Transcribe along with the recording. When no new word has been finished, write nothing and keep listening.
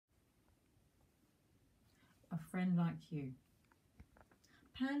friend like you.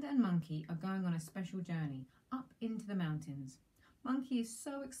 Panda and Monkey are going on a special journey up into the mountains. Monkey is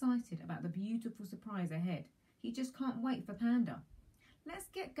so excited about the beautiful surprise ahead. He just can't wait for Panda. "Let's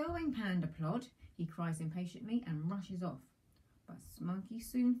get going, Panda Plod," he cries impatiently and rushes off. But Monkey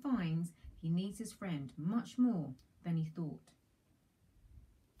soon finds he needs his friend much more than he thought.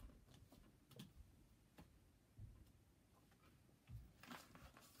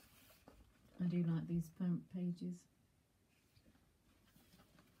 I do like these pages.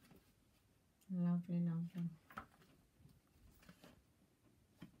 Lovely, lovely.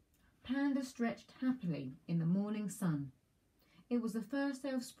 Panda stretched happily in the morning sun. It was the first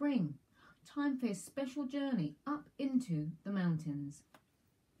day of spring, time for his special journey up into the mountains.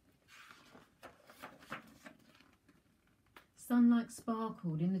 Sunlight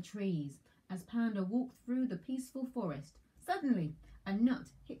sparkled in the trees as Panda walked through the peaceful forest. Suddenly, a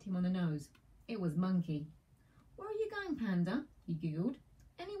nut hit him on the nose. It was Monkey. "Where are you going, Panda?" he giggled.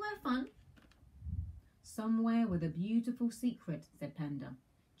 "Anywhere fun?" "Somewhere with a beautiful secret," said Panda.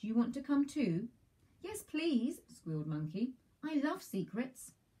 "Do you want to come too?" "Yes, please," squealed Monkey. "I love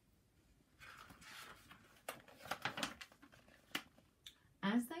secrets."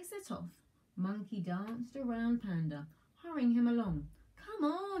 As they set off, Monkey danced around Panda, hurrying him along. "Come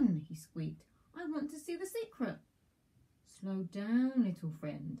on," he squeaked. "I want to see the secret." "Slow down, little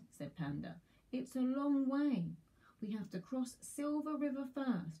friend," said Panda. "It's a long way. We have to cross Silver River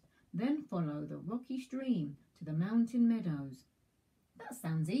first, then follow the rocky stream to the mountain meadows." "That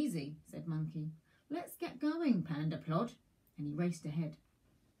sounds easy," said Monkey. "Let's get going, Panda Plod," and he raced ahead.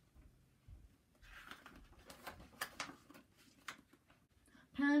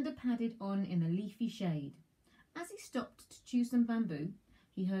 Panda padded on in the leafy shade. As he stopped to chew some bamboo,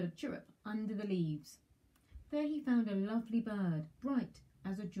 he heard a chirrup under the leaves. There he found a lovely bird, bright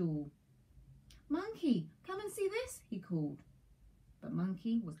as a jewel. "Monkey, come and see this," he called. But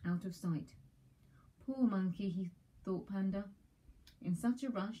Monkey was out of sight. Poor Monkey, thought Panda. In such a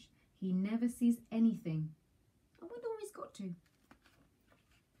rush, he never sees anything. I wonder where he's got to.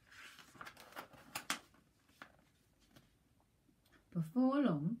 Before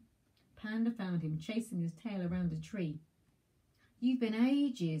long, Panda found him chasing his tail around a tree. "You've been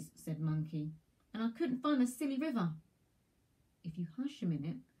ages," said Monkey, "and I couldn't find the silly river." "If you hush a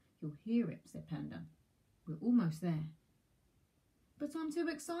minute, you'll hear it," said Panda. "We're almost there." "But I'm too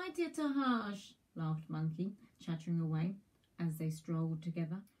excited to hush," laughed Monkey, chattering away as they strolled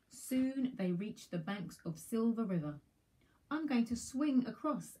together. Soon they reached the banks of Silver River. "I'm going to swing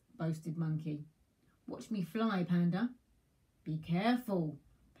across," boasted Monkey. "Watch me fly, Panda." "Be careful,"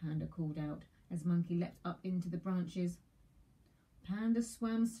 Panda called out as Monkey leapt up into the branches. Panda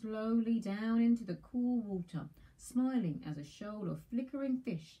swam slowly down into the cool water, smiling as a shoal of flickering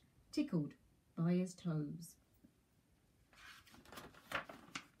fish tickled by his toes.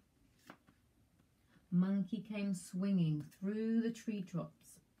 Monkey came swinging through the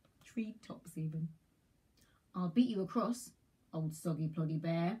treetops even. "I'll beat you across, old soggy ploddy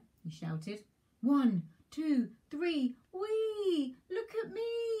bear," he shouted. "1, 2, 3, whee! Look at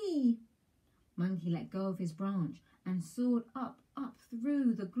me!" Monkey let go of his branch and soared up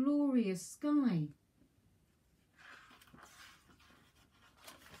through the glorious sky.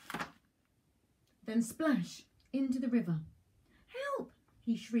 Then splash into the river. "Help!"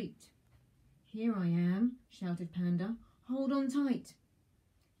 he shrieked. "Here I am," shouted Panda. "Hold on tight."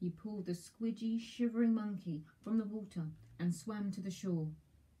 He pulled the squidgy, shivering Monkey from the water and swam to the shore.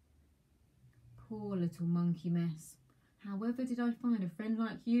 "Poor little monkey mess. However did I find a friend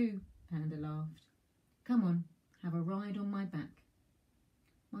like you?" Panda laughed. "Come on, have a ride on my back."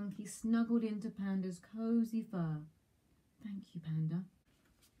 Monkey snuggled into Panda's cosy fur. "Thank you, Panda."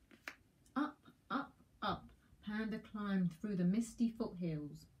 Up, up, up, Panda climbed through the misty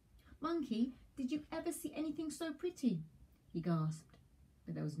foothills. "Monkey, did you ever see anything so pretty?" he gasped.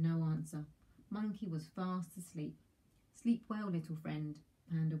 But there was no answer. Monkey was fast asleep. "Sleep well, little friend,"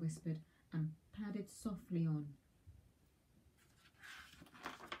 Panda whispered, and padded softly on.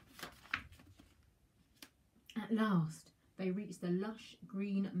 At last, they reached the lush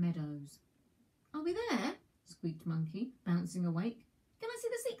green meadows. "Are we there?" squeaked Monkey, bouncing awake. "Can I see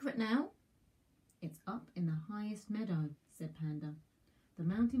the secret now?" "It's up in the highest meadow," said Panda. "The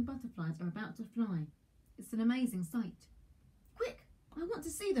mountain butterflies are about to fly. It's an amazing sight." "Quick, I want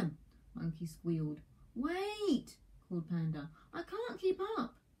to see them," Monkey squealed. "Wait," called Panda. "I can't keep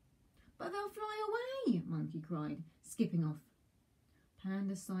up." "But they'll fly away," Monkey cried, skipping off.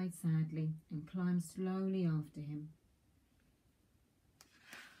 Panda sighed sadly and climbed slowly after him.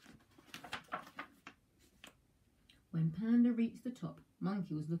 When Panda reached the top,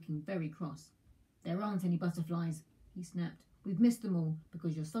 Monkey was looking very cross. There aren't any butterflies, he snapped. We've missed them all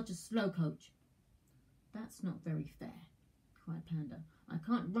because you're such a slow coach. That's not very fair, cried Panda. I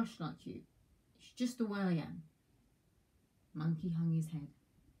can't rush like you. It's just the way I am. Monkey hung his head.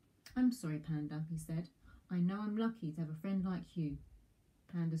 I'm sorry, Panda, he said. I know I'm lucky to have a friend like you.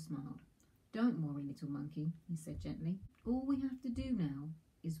 Panda smiled. Don't worry, little monkey, he said gently. All we have to do now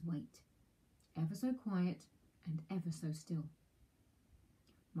is wait. Ever so quiet and ever so still.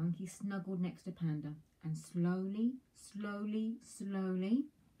 Monkey snuggled next to Panda and slowly, slowly, slowly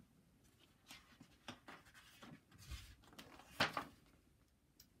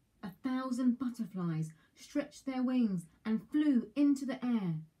 1,000 butterflies stretched their wings and flew into the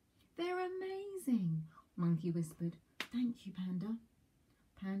air. They're amazing, Monkey whispered. Thank you, Panda.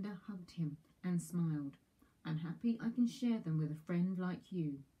 Panda hugged him and smiled. I'm happy I can share them with a friend like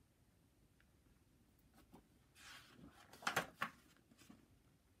you.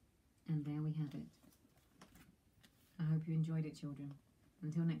 And there we have it. I hope you enjoyed it, children.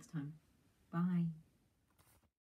 Until next time, bye.